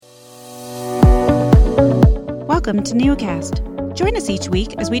Welcome to Neocast. Join us each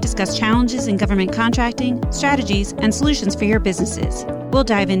week as we discuss challenges in government contracting, strategies, and solutions for your businesses. We'll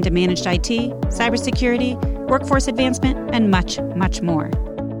dive into managed IT, cybersecurity, workforce advancement, and much, much more.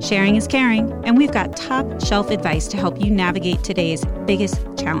 Sharing is caring, and we've got top shelf advice to help you navigate today's biggest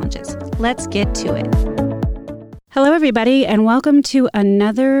challenges. Let's get to it. Hello, everybody, and welcome to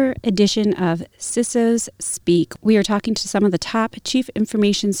another edition of CISOs Speak. We are talking to some of the top Chief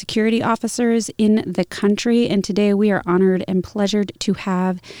Information Security Officers in the country, and today we are honored and pleasured to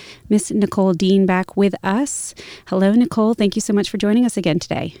have Miss Nicole Dean back with us. Hello, Nicole. Thank you so much for joining us again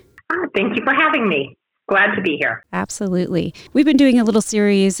today. Thank you for having me. Glad to be here. Absolutely. We've been doing a little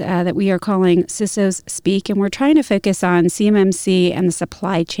series that we are calling CISOs Speak, and we're trying to focus on CMMC and the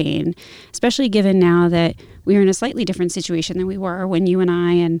supply chain, especially given now that we are in a slightly different situation than we were when you and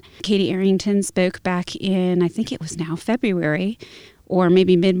I and Katie Arrington spoke back in, I think it was now February, or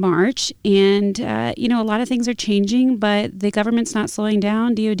maybe mid-March. And, a lot of things are changing, but the government's not slowing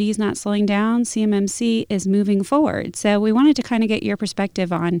down. DoD is not slowing down. CMMC is moving forward. So we wanted to kind of get your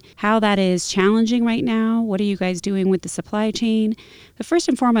perspective on how that is challenging right now. What are you guys doing with the supply chain? But first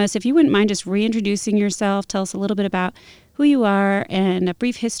and foremost, if you wouldn't mind just reintroducing yourself, tell us a little bit about who you are and a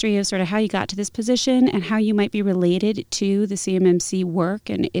brief history of sort of how you got to this position and how you might be related to the CMMC work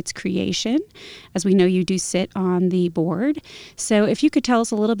and its creation. As we know, you do sit on the board. So if you could tell us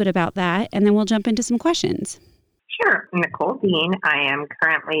a little bit about that, and then we'll jump into some questions. Sure. Nicole Dean. I am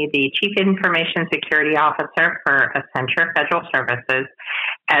currently the Chief Information Security Officer for Accenture Federal Services,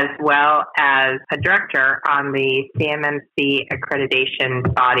 as well as a director on the CMMC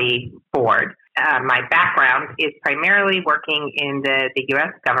accreditation body board. My background is primarily working in the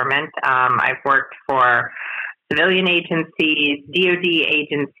U.S. government. I've worked for civilian agencies, DoD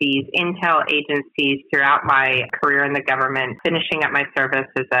agencies, intel agencies throughout my career in the government, finishing up my service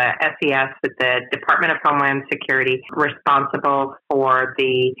as a SES with the Department of Homeland Security, responsible for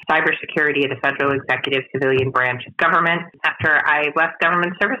the cybersecurity of the federal executive civilian branch of government. After I left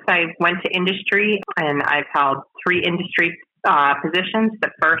government service, I went to industry, and I've held 3 industry positions.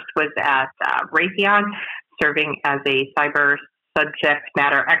 The first was at Raytheon, serving as a cyber subject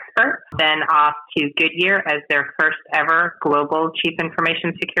matter expert, then off to Goodyear as their first ever global chief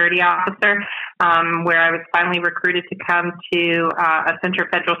information security officer, where I was finally recruited to come to Accenture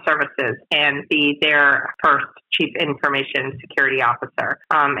Federal Services and be their first chief information security officer.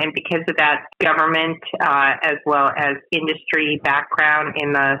 And because of that government as well as industry background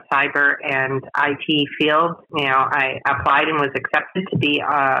in the cyber and IT field, I applied and was accepted to be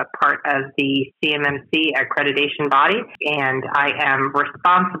a part of the CMMC accreditation body, and I am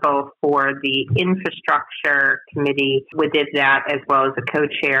responsible for the infrastructure committee within that, as well as a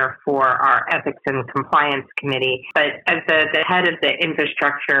co-chair for our ethics and compliance committee. But as the head of the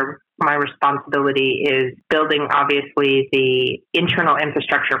infrastructure, my responsibility is building, obviously, the internal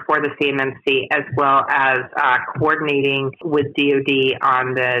infrastructure for the CMMC, as well as coordinating with DoD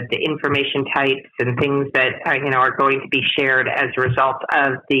on the information types and things that are going to be shared as a result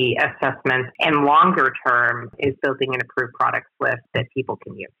of the assessments. And longer term is building an approved products list that people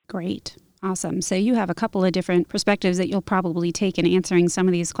can use. Great. Awesome. So you have a couple of different perspectives that you'll probably take in answering some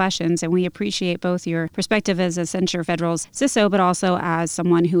of these questions, and we appreciate both your perspective as Accenture Federal's CISO, but also as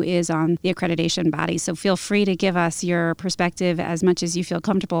someone who is on the accreditation body. So feel free to give us your perspective as much as you feel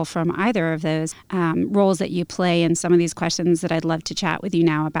comfortable from either of those roles that you play in some of these questions that I'd love to chat with you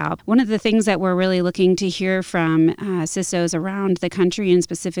now about. One of the things that we're really looking to hear from CISOs around the country, and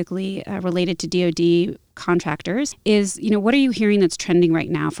specifically related to DoD contractors, is, what are you hearing that's trending right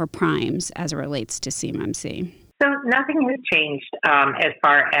now for primes as it relates to CMMC? So nothing has changed as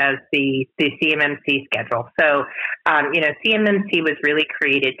far as the CMMC schedule. So, CMMC was really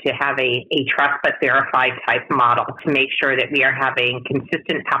created to have a trust but verify type model to make sure that we are having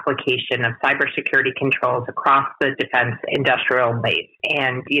consistent application of cybersecurity controls across the defense industrial base.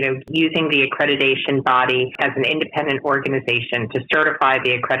 And, using the accreditation body as an independent organization to certify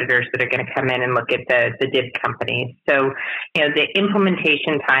the accreditors that are going to come in and look at the DIB companies. So, the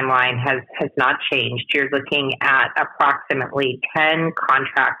implementation timeline has not changed. You're looking at approximately 10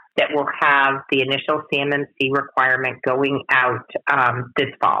 contracts that will have the initial CMMC requirement going out this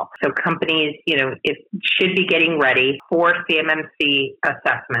fall. So companies, should be getting ready for CMMC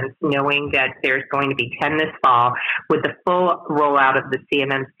assessments, knowing that there's going to be 10 this fall, with the full rollout of the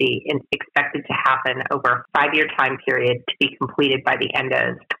CMMC expected to happen over a 5-year time period to be completed by the end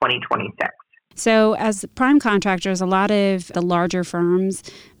of 2026. So as prime contractors, a lot of the larger firms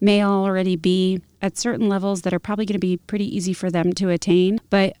may already be at certain levels that are probably going to be pretty easy for them to attain.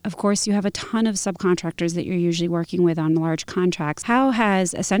 But of course, you have a ton of subcontractors that you're usually working with on large contracts. How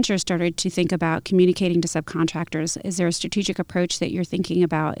has Accenture started to think about communicating to subcontractors? Is there a strategic approach that you're thinking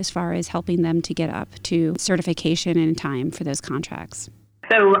about as far as helping them to get up to certification in time for those contracts?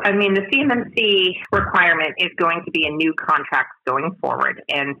 So, the CMMC requirement is going to be a new contract going forward.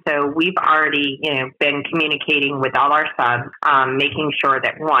 And so we've already, been communicating with all our subs, making sure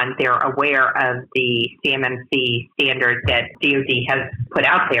that, one, they're aware of the CMMC standard that DoD has put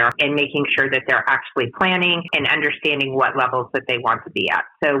out there and making sure that they're actually planning and understanding what levels that they want to be at.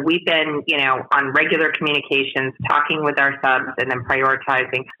 So we've been, on regular communications, talking with our subs and then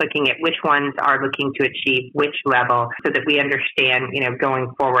prioritizing, looking at which ones are looking to achieve which level so that we understand, going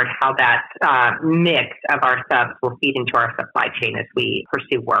forward how that mix of our subs will feed into our supply chain as we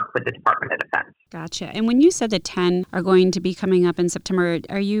pursue work with the Department of Defense. Gotcha. And when you said that 10 are going to be coming up in September,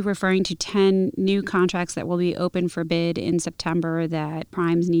 are you referring to 10 new contracts that will be open for bid in September that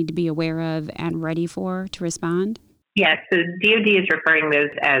primes need to be aware of and ready for to respond? Yes, so DoD is referring those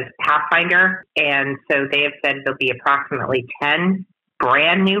as Pathfinder, and so they have said there'll be approximately 10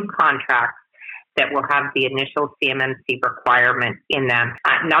 brand new contracts that will have the initial CMMC requirement in them.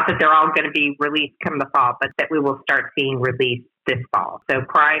 Not that they're all going to be released come the fall, but that we will start seeing released this fall. So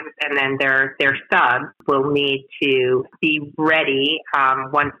primes and then their subs will need to be ready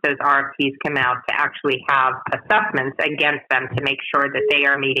once those RFPs come out to actually have assessments against them to make sure that they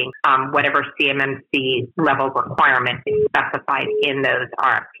are meeting whatever CMMC level requirement is specified in those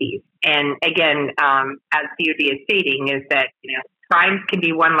RFPs. And again, as DoD is stating, is that, primes can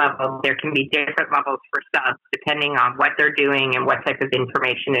be one level. There can be different levels for subs depending on what they're doing and what type of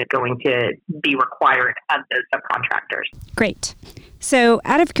information is going to be required of those subcontractors. Great. So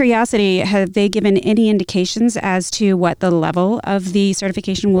out of curiosity, have they given any indications as to what the level of the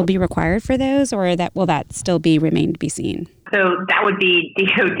certification will be required for those, or will that still remain to be seen? So that would be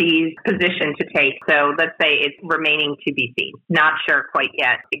DoD's position to take. So let's say it's remaining to be seen. Not sure quite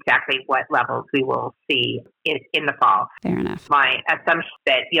yet exactly what levels we will see in the fall. Fair enough. My assumption is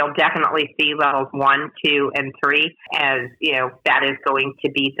that you'll definitely see levels 1, 2, and 3 as, that is going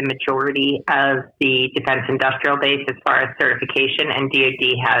to be the majority of the defense industrial base as far as certification. And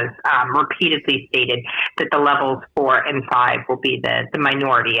DoD has repeatedly stated that the levels 4 and 5 will be the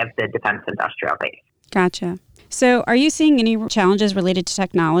minority of the defense industrial base. Gotcha. So are you seeing any challenges related to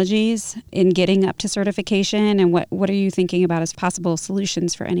technologies in getting up to certification? And what are you thinking about as possible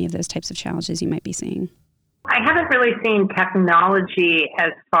solutions for any of those types of challenges you might be seeing? I haven't really seen technology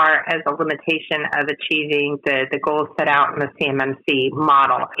as far as a limitation of achieving the goals set out in the CMMC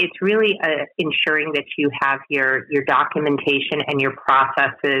model. It's really ensuring that you have your documentation and your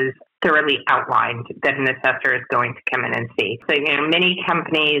processes thoroughly outlined that an assessor is going to come in and see. So, many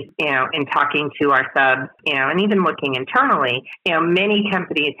companies, in talking to our subs, and even looking internally, many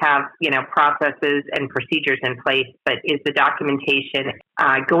companies have, processes and procedures in place, but is the documentation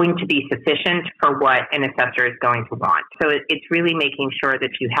going to be sufficient for what an assessor is going to want? So it's really making sure that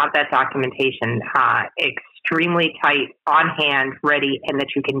you have that documentation extremely tight, on hand, ready, and that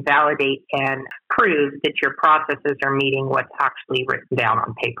you can validate and prove that your processes are meeting what's actually written down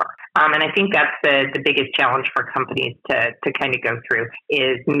on paper. And I think that's the biggest challenge for companies to kind of go through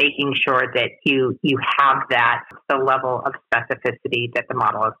is making sure that you have the level of specificity that the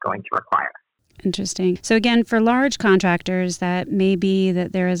model is going to require. Interesting. So again, for large contractors, that may be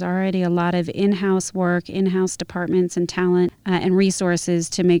that there is already a lot of in-house work, in-house departments and talent and resources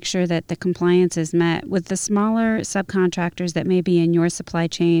to make sure that the compliance is met. With the smaller subcontractors that may be in your supply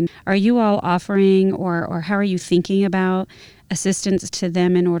chain, are you all offering or how are you thinking about assistance to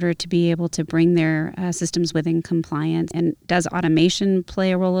them in order to be able to bring their systems within compliance? And does automation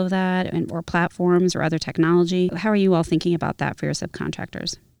play a role of that or platforms or other technology? How are you all thinking about that for your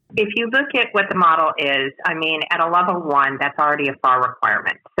subcontractors? If you look at what the model is, at a level 1, that's already a FAR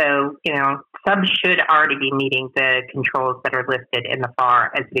requirement. So, subs should already be meeting the controls that are listed in the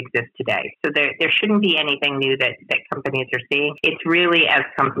FAR as it exists today. So there shouldn't be anything new that companies are seeing. It's really as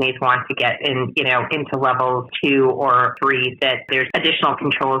companies want to get into levels 2 or 3 that there's additional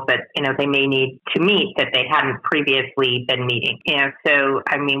controls that, they may need to meet that they hadn't previously been meeting. So,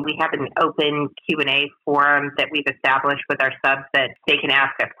 we have an open Q&A forum that we've established with our subs that they can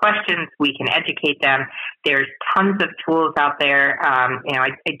ask us questions. We can educate them. There's tons of tools out there. I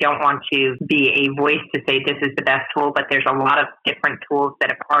don't want to be a voice to say this is the best tool, but there's a lot of different tools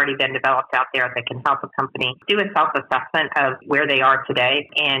that have already been developed out there that can help a company do a self-assessment of where they are today.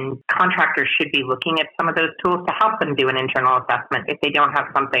 And contractors should be looking at some of those tools to help them do an internal assessment if they don't have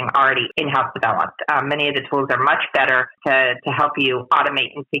something already in-house developed. Many of the tools are much better to help you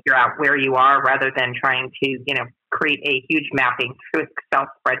automate and figure out where you are rather than trying to, create a huge mapping through Excel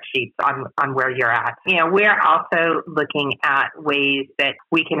spreadsheets on where you're at. We're also looking at ways that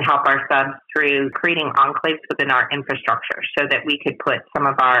we can help our subs through creating enclaves within our infrastructure so that we could put some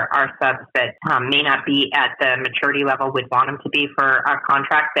of our subs that may not be at the maturity level we'd want them to be for our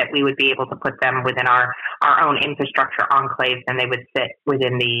contract, that we would be able to put them within our own infrastructure enclaves, and they would sit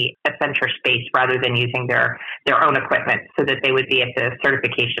within the Accenture space rather than using their own equipment, so that they would be at the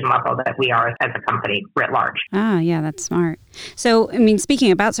certification level that we are as a company writ large. Yeah, that's smart. So,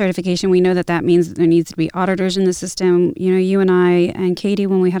 speaking about certification, we know that means that there needs to be auditors in the system. You and I and Katie,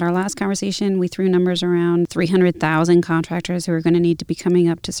 when we had our last conversation, we threw numbers around 300,000 contractors who are going to need to be coming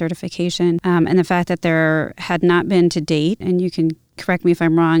up to certification. And the fact that there had not been to date, and you can correct me if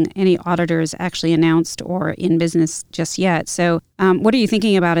I'm wrong, any auditors actually announced or in business just yet. So what are you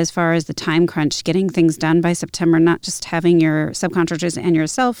thinking about as far as the time crunch, getting things done by September, not just having your subcontractors and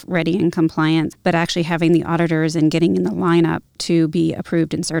yourself ready and compliant, but actually having the auditors and getting in the lineup to be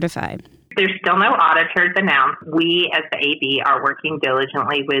approved and certified? There's still no auditors announced. We, as the AB, are working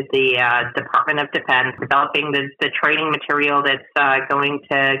diligently with the Department of Defense, developing the training material that's going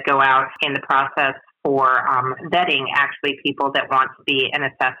to go out in the process for vetting actually people that want to be an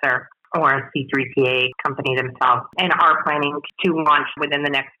assessor or a C3PA company themselves, and are planning to launch within the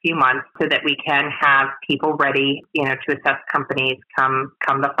next few months so that we can have people ready, to assess companies come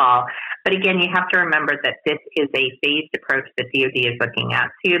the fall. But again, you have to remember that this is a phased approach that DoD is looking at.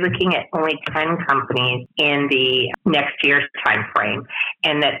 So you're looking at only 10 companies in the next year's time frame,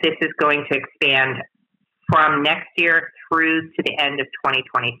 and that this is going to expand from next year through to the end of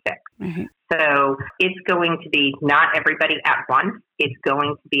 2026. Mm-hmm. So it's going to be not everybody at once. It's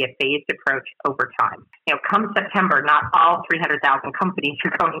going to be a phased approach over time. Come September, not all 300,000 companies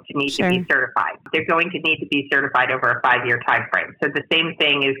are going to need to be certified. They're going to need to be certified over a 5-year time frame. So the same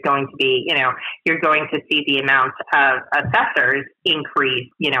thing is going to be, you're going to see the amount of assessors increase,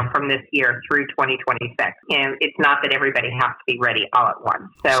 from this year through 2026. It's not that everybody has to be ready all at once.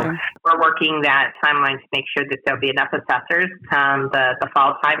 So we're working that timeline to make sure that there'll be enough assessors the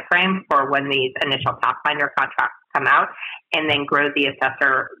fall time frame for when these initial Pathfinder contracts come out, and then grow the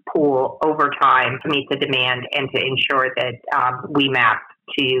assessor pool over time to meet the demand and to ensure that we map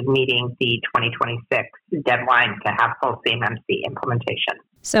to meeting the 2026 deadline to have full CMMC implementation.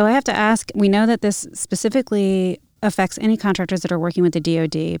 So I have to ask, we know that this specifically affects any contractors that are working with the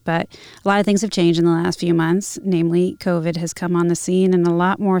DoD, but a lot of things have changed in the last few months. Namely, COVID has come on the scene, and a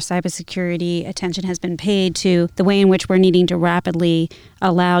lot more cybersecurity attention has been paid to the way in which we're needing to rapidly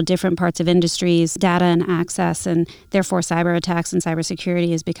allow different parts of industries data and access, and therefore cyber attacks and cybersecurity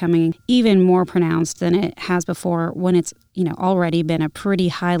is becoming even more pronounced than it has before, when it's already been a pretty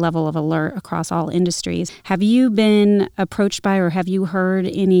high level of alert across all industries. Have you been approached by, or have you heard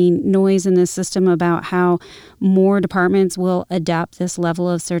any noise in this system about how more departments will adopt this level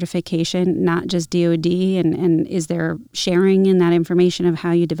of certification, not just DoD, and is there sharing in that information of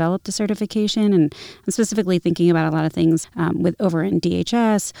how you develop the certification? And I'm specifically thinking about a lot of things with over in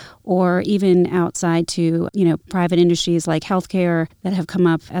DHS, or even outside to private industries like healthcare that have come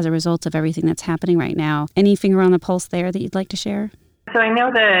up as a result of everything that's happening right now. Any finger on the pulse there that you'd like to share? So I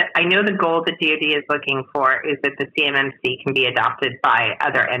know the goal that DoD is looking for is that the CMMC can be adopted by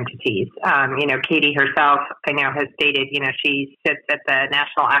other entities. Katie herself, I know, has stated, she sits at the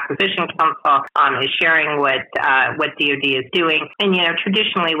National Acquisition Council, is sharing what DoD is doing. And,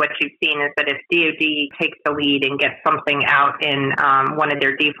 traditionally what you've seen is that if DoD takes the lead and gets something out in one of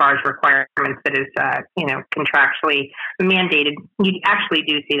their DFARS requirements that is, contractually mandated, you actually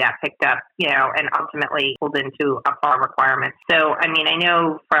do see that picked up, and ultimately pulled into a FAR requirement. So, I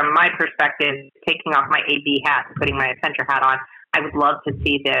know from my perspective, taking off my AB hat and putting my Accenture hat on, I would love to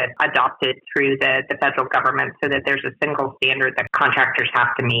see that adopted through the federal government so that there's a single standard that contractors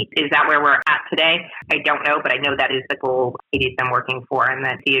have to meet. Is that where we're at today? I don't know, but I know that is the goal Katie's been working for, and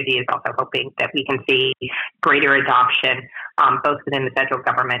that DoD is also hoping that we can see greater adoption, both within the federal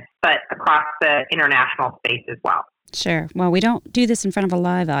government, but across the international space as well. Sure. Well, we don't do this in front of a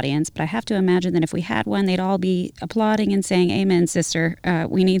live audience, but I have to imagine that if we had one, they'd all be applauding and saying, "Amen, sister."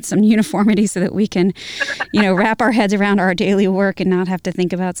 We need some uniformity so that we can, wrap our heads around our daily work and not have to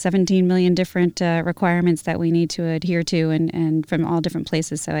think about 17 million different requirements that we need to adhere to and from all different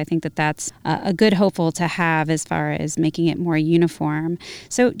places. So I think that that's a good hopeful to have as far as making it more uniform.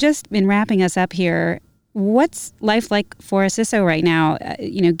 So just in wrapping us up here, what's life like for a CISO right now,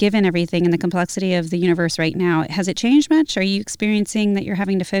 given everything and the complexity of the universe right now? Has it changed much? Are you experiencing that you're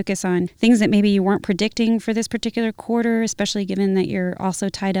having to focus on things that maybe you weren't predicting for this particular quarter, especially given that you're also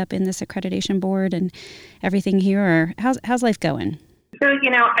tied up in this accreditation board and everything here? Or how's life going? So,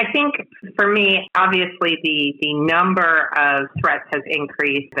 I think for me, obviously the number of threats has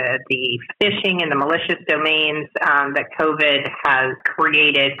increased. The phishing and the malicious domains that COVID has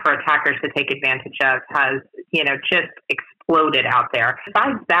created for attackers to take advantage of has, just exploded out there.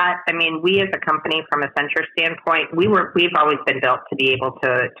 Besides that, we as a company from Accenture standpoint, we've always been built to be able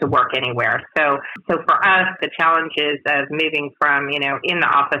to work anywhere. So for us, the challenges of moving from, in the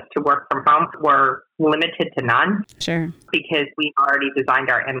office to work from home were limited to none. Sure. Because we've already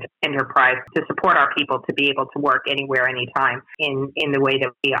designed our enterprise to support our people to be able to work anywhere, anytime in the way that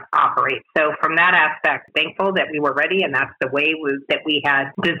we operate. So from that aspect, thankful that we were ready, and that's the way that we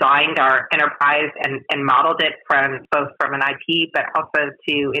had designed our enterprise and modeled it both from an IP, but also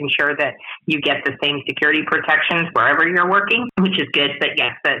to ensure that you get the same security protections wherever you're working, which is good. But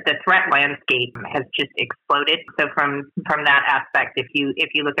yes, the threat landscape has just exploded. So from that aspect, if you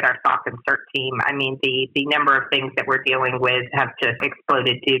look at our SOC and CERT team, the number of things that we're dealing with have just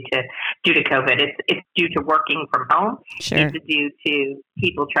exploded due to COVID. It's due to working from home. Sure. It's due to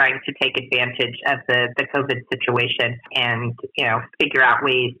people trying to take advantage of the COVID situation and figure out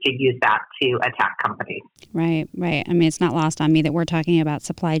ways to use that to attack companies. Right. It's not lost on me that we're talking about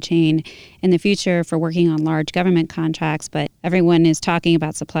supply chain in the future for working on large government contracts, but everyone is talking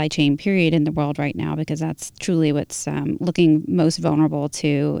about supply chain period in the world right now because that's truly what's looking most vulnerable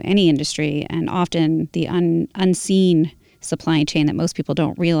to any industry, and often the unseen supply chain that most people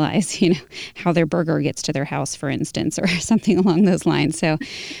don't realize, how their burger gets to their house, for instance, or something along those lines. So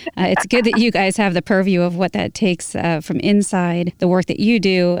it's good that you guys have the purview of what that takes from inside the work that you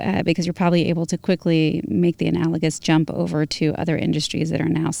do, because you're probably able to quickly make the analogous jump over to other industries that are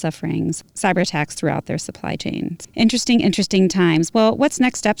now suffering cyber attacks throughout their supply chains. Interesting times. Well, what's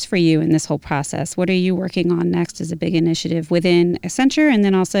next steps for you in this whole process? What are you working on next as a big initiative within Accenture and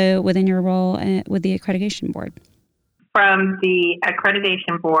then also within your role with the accreditation board? From the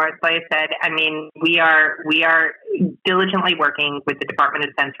accreditation board, like I said, we are diligently working with the Department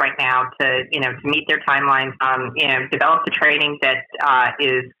of Defense right now to meet their timelines, develop the training that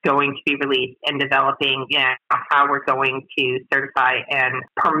is going to be released, and developing how we're going to certify and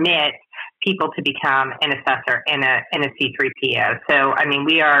permit people to become an assessor and a C3PO. So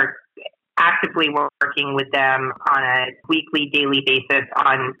we are actively working with them on a weekly, daily basis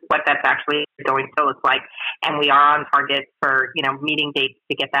on what that's actually going to look like. And we are on target for, meeting dates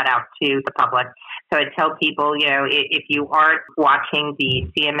to get that out to the public. So I tell people, if you aren't watching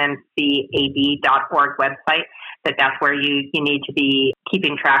the cmmcab.org website, that's where you need to be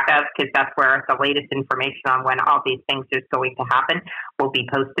keeping track of, because that's where the latest information on when all these things is going to happen will be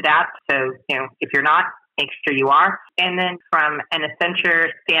posted at. So, if you're not, make sure you are. And then from an Accenture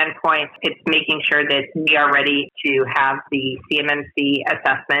standpoint, it's making sure that we are ready to have the CMMC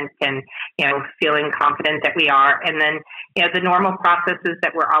assessment and, feeling confident that we are. And then, the normal processes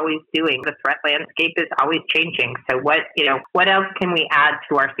that we're always doing. The threat landscape is always changing. So what else can we add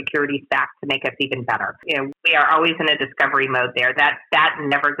to our security stack to make us even better? We are always in a discovery mode there. That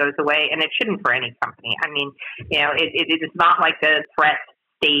never goes away, and it shouldn't for any company. It is not like the threat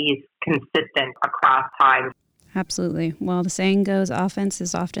stays consistent across time. Absolutely. Well, the saying goes, offense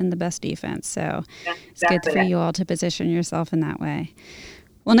is often the best defense. So it's good for you all to position yourself in that way.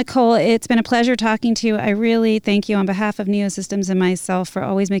 Well, Nicole, it's been a pleasure talking to you. I really thank you on behalf of Neosystems and myself for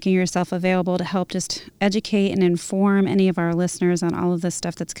always making yourself available to help just educate and inform any of our listeners on all of this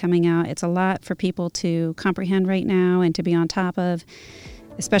stuff that's coming out. It's a lot for people to comprehend right now and to be on top of,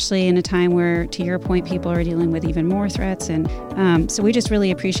 especially in a time where, to your point, people are dealing with even more threats. And so we just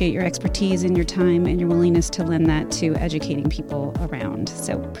really appreciate your expertise and your time and your willingness to lend that to educating people around.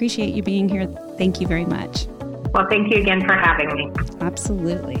 So appreciate you being here. Thank you very much. Well, thank you again for having me.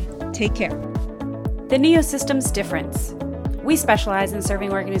 Absolutely. Take care. The Neosystems difference. We specialize in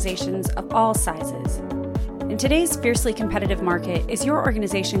serving organizations of all sizes. In today's fiercely competitive market, is your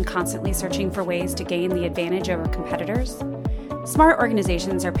organization constantly searching for ways to gain the advantage over competitors? Smart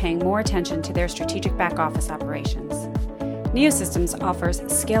organizations are paying more attention to their strategic back office operations. Neosystems offers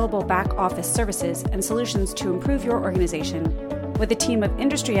scalable back-office services and solutions to improve your organization with a team of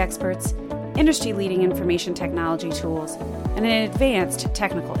industry experts, industry-leading information technology tools, and an advanced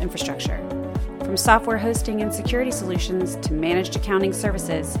technical infrastructure. From software hosting and security solutions to managed accounting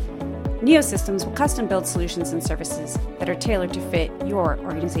services, Neosystems will custom build solutions and services that are tailored to fit your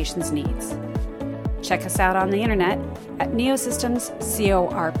organization's needs. Check us out on the internet at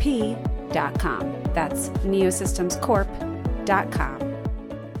neosystemscorp.com. That's neosystemscorp.com.